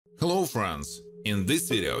Hello friends! In this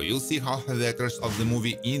video you'll see how the actors of the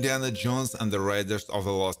movie Indiana Jones and the Raiders of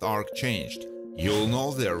the Lost Ark changed. You'll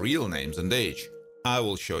know their real names and age. I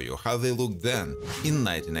will show you how they looked then, in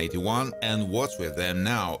 1981, and what's with them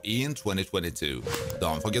now in 2022.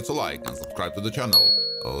 Don't forget to like and subscribe to the channel.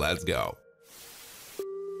 Let's go!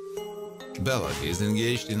 Belloc is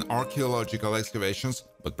engaged in archaeological excavations,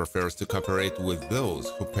 but prefers to cooperate with those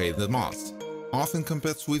who pay the most. Often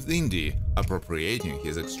competes with Indy, appropriating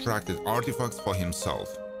his extracted artifacts for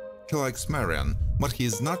himself. He likes Marion, but he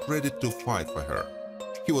is not ready to fight for her.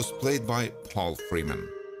 He was played by Paul Freeman.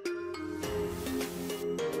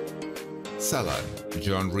 Salad,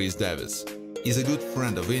 John Rhys Davis, is a good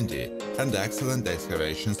friend of Indy and excellent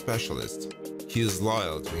excavation specialist. He is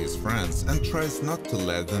loyal to his friends and tries not to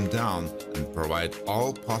let them down and provide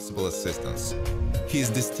all possible assistance. He is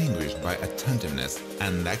distinguished by attentiveness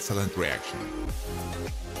and excellent reaction.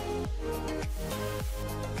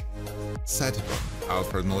 Satipo,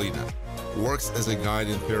 Alfred Molina, works as a guide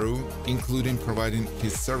in Peru, including providing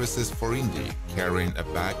his services for Indy, carrying a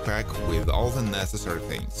backpack with all the necessary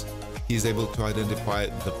things. He is able to identify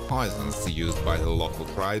the poisons used by the local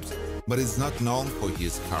tribes, but is not known for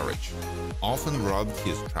his courage. Often robbed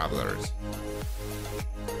his travelers.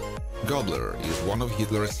 Gobler is one of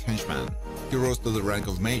Hitler's henchmen. He rose to the rank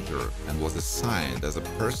of major and was assigned as a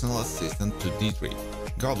personal assistant to Dietrich.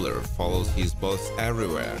 Gobler follows his boss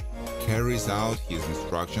everywhere, carries out his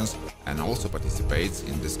instructions, and also participates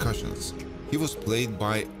in discussions. He was played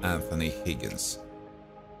by Anthony Higgins.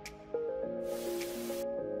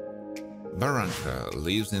 Barranca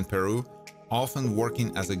lives in Peru, often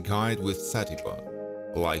working as a guide with Satipo.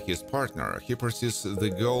 Like his partner, he pursues the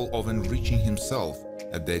goal of enriching himself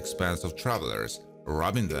at the expense of travelers,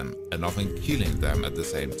 robbing them and often killing them at the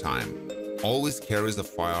same time. Always carries a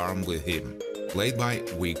firearm with him, played by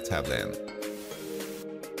Wig Tablin.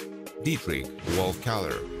 Dietrich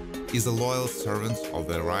Wolf-Keller is a loyal servant of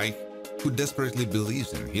the Reich who desperately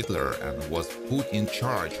believes in Hitler and was put in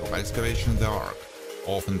charge of excavating the Ark.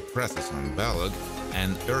 Often presses on Belloc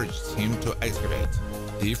and urges him to excavate.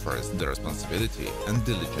 Differs the responsibility and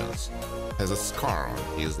diligence. Has a scar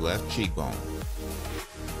on his left cheekbone.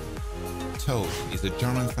 Toad is a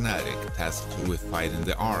German fanatic tasked with fighting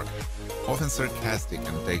the Ark, often sarcastic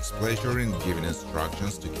and takes pleasure in giving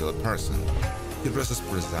instructions to kill a person. He dresses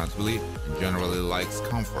presentably and generally likes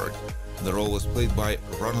comfort. The role was played by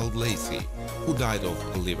Ronald Lacey, who died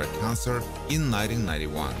of liver cancer in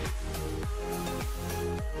 1991.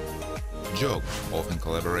 Joke often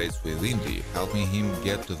collaborates with Indy, helping him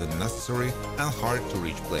get to the necessary and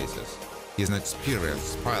hard-to-reach places. He is an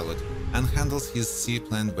experienced pilot and handles his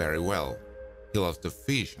seaplane very well. He loves to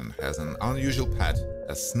fish and has an unusual pet,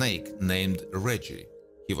 a snake named Reggie.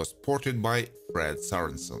 He was portrayed by Fred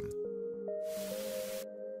Sorensen.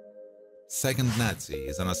 Second Nazi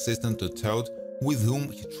is an assistant to Toad with whom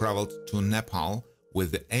he traveled to Nepal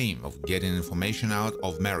with the aim of getting information out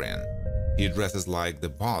of Marion. He dresses like the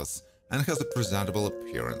boss and has a presentable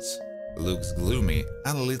appearance, looks gloomy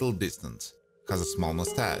and a little distant, has a small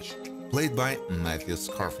mustache, played by Matthew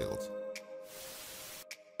Scarfield.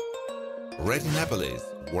 Retty Nepalese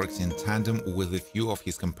works in tandem with a few of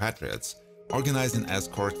his compatriots, organizing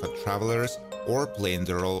escort for travelers or playing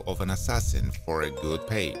the role of an assassin for a good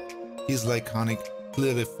pay. He is laconic,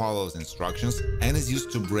 clearly follows instructions and is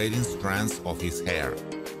used to braiding strands of his hair.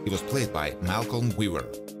 He was played by Malcolm Weaver.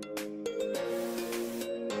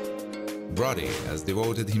 Brody has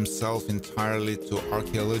devoted himself entirely to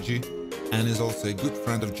archaeology and is also a good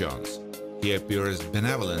friend of John's. He appears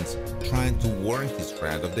benevolent, trying to warn his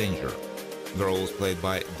friend of danger. The role was played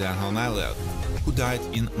by Denholm Elliott, who died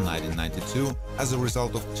in 1992 as a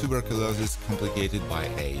result of tuberculosis complicated by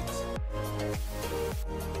AIDS.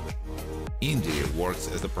 Indy works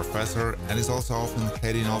as a professor and is also often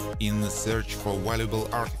heading off in the search for valuable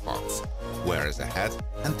artifacts, wears a hat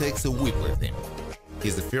and takes a whip with him.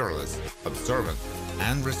 He's a fearless, observant,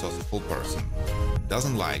 and resourceful person.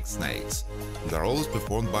 Doesn't like snakes. The role is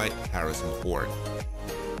performed by Harrison Ford.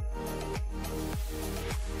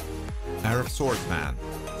 Arab swordsman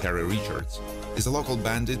Terry Richards is a local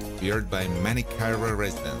bandit feared by many Cairo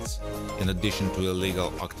residents. In addition to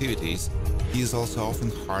illegal activities, he is also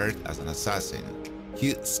often hired as an assassin.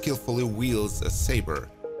 He skillfully wields a saber,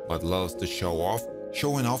 but loves to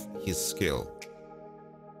showing off his skill.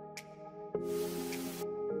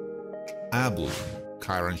 Abu,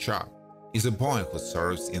 Kyron Shah, is a boy who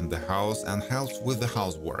serves in the house and helps with the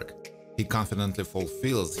housework. He confidently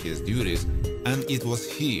fulfills his duties, and it was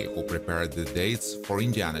he who prepared the dates for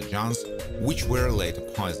Indiana Jones, which were later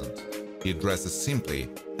poisoned. He dresses simply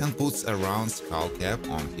and puts a round skull cap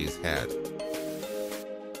on his head.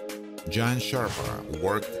 John Sharper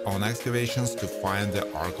worked on excavations to find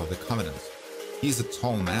the Ark of the Covenant. He's a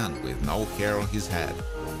tall man with no hair on his head.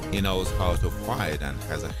 He knows how to fight and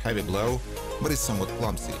has a heavy blow, but is somewhat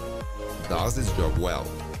clumsy. Does his job well,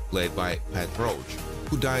 played by Pat Roach,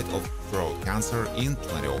 who died of throat cancer in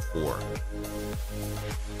 2004.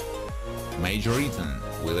 Major Eaton,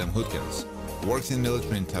 William Hootkins, works in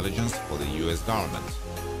military intelligence for the US government.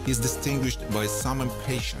 He is distinguished by some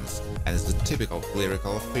impatience and is the typical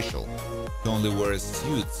clerical official. He only wears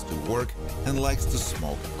suits to work and likes to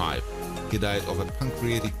smoke a pipe. He died of a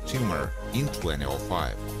pancreatic tumor in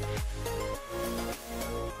 2005.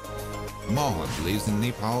 Mohan lives in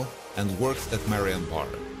Nepal and works at Marian Bar.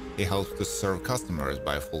 He helps to serve customers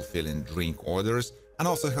by fulfilling drink orders and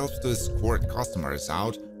also helps to escort customers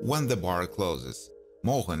out when the bar closes.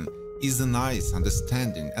 Mohan is a nice,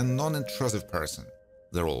 understanding and non-intrusive person.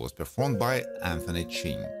 The role was performed by Anthony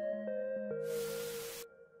Chin.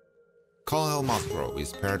 Colonel Musgrove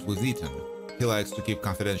is paired with Eaton. He likes to keep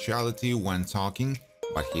confidentiality when talking,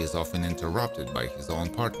 but he is often interrupted by his own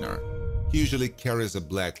partner. He usually carries a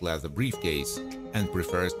black leather briefcase and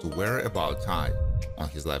prefers to wear a bow tie. On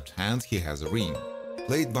his left hand he has a ring,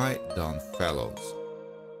 played by Don Fellows.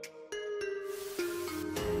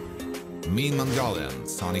 Mean Mongolian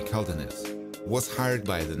Sonny Keldenis was hired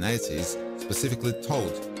by the Nazis, specifically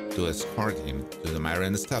told to escort him to the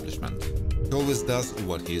Marian establishment. He always does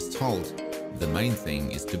what he is told. The main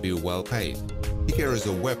thing is to be well paid. He carries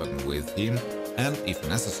a weapon with him and, if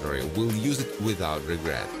necessary, will use it without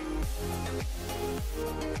regret.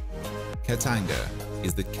 Katanga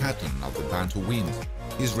is the captain of the Bantu Wind.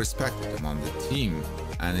 He is respected among the team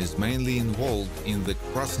and is mainly involved in the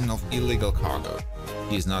crossing of illegal cargo.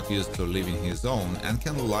 He is not used to leaving his own and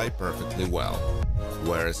can lie perfectly well.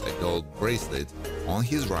 Wears a gold bracelet on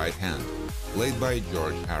his right hand, played by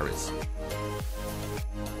George Harris.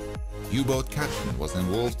 U-boat captain was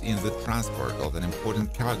involved in the transport of an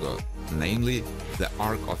important cargo, namely the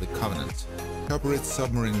Ark of the Covenant. He operates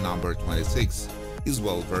submarine number 26, is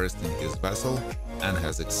well versed in his vessel and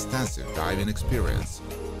has extensive diving experience,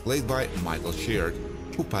 played by Michael Sheard,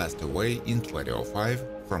 who passed away in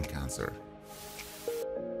 2005 from cancer.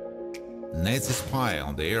 Nazi spy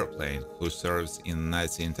on the airplane who serves in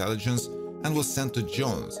Nazi intelligence and was sent to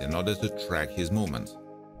Jones in order to track his movement.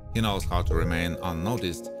 He knows how to remain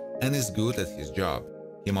unnoticed and is good at his job.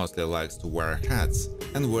 He mostly likes to wear hats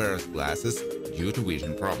and wears glasses due to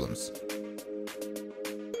vision problems.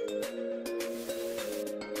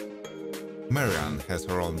 Marian has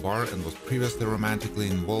her own bar and was previously romantically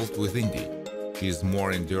involved with Indy. She is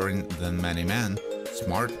more enduring than many men,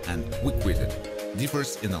 smart and quick-witted,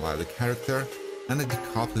 differs in a lively character and a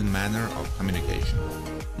decoupling manner of communication.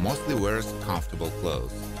 Mostly wears comfortable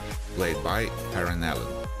clothes, played by Karen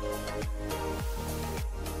Allen.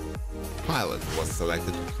 Pilot was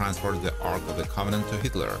selected to transport the Ark of the Covenant to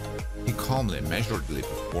Hitler. He calmly, measuredly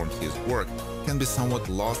performs his work, can be somewhat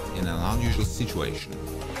lost in an unusual situation.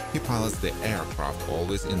 He pilots the aircraft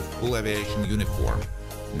always in full aviation uniform,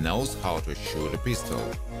 knows how to shoot a pistol,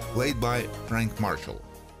 played by Frank Marshall.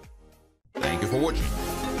 Thank you for watching.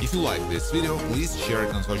 If you like this video, please share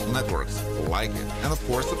it on social networks, like it, and of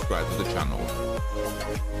course subscribe to the channel.